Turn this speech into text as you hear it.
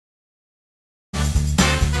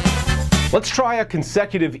Let's try a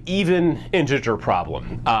consecutive even integer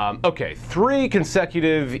problem. Okay, 3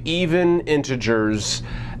 consecutive even integers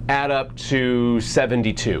add up to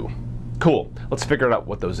 72. Cool. Let's figure out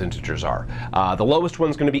what those integers are. The lowest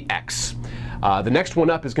one's going to be x. The next one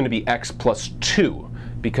up is going to be x plus 2,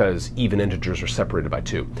 because even integers are separated by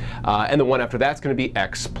 2. And the one after that's going to be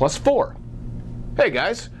x plus 4. Hey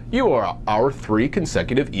guys, you are our 3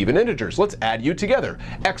 consecutive even integers. Let's add you together.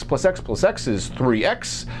 X plus x plus x is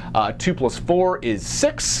 3x. 2 plus 4 is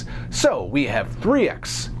 6. So we have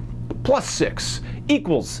 3x plus 6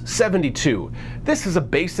 equals 72. This is a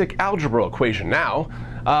basic algebra equation now.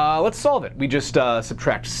 Let's solve it. We just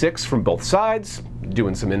subtract 6 from both sides,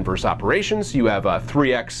 doing some inverse operations. You have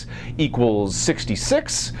 3x equals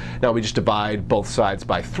 66. Now we just divide both sides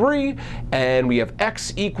by 3, and we have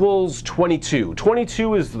x equals 22.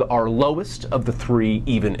 22 is our lowest of the 3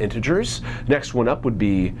 even integers. Next one up would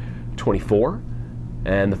be 24,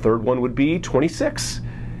 and the third one would be 26.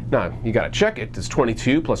 Now, you gotta check it. Does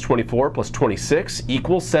 22 plus 24 plus 26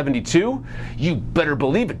 equal 72? You better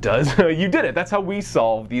believe it does. You did it. That's how we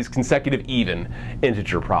solve these consecutive even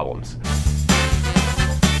integer problems.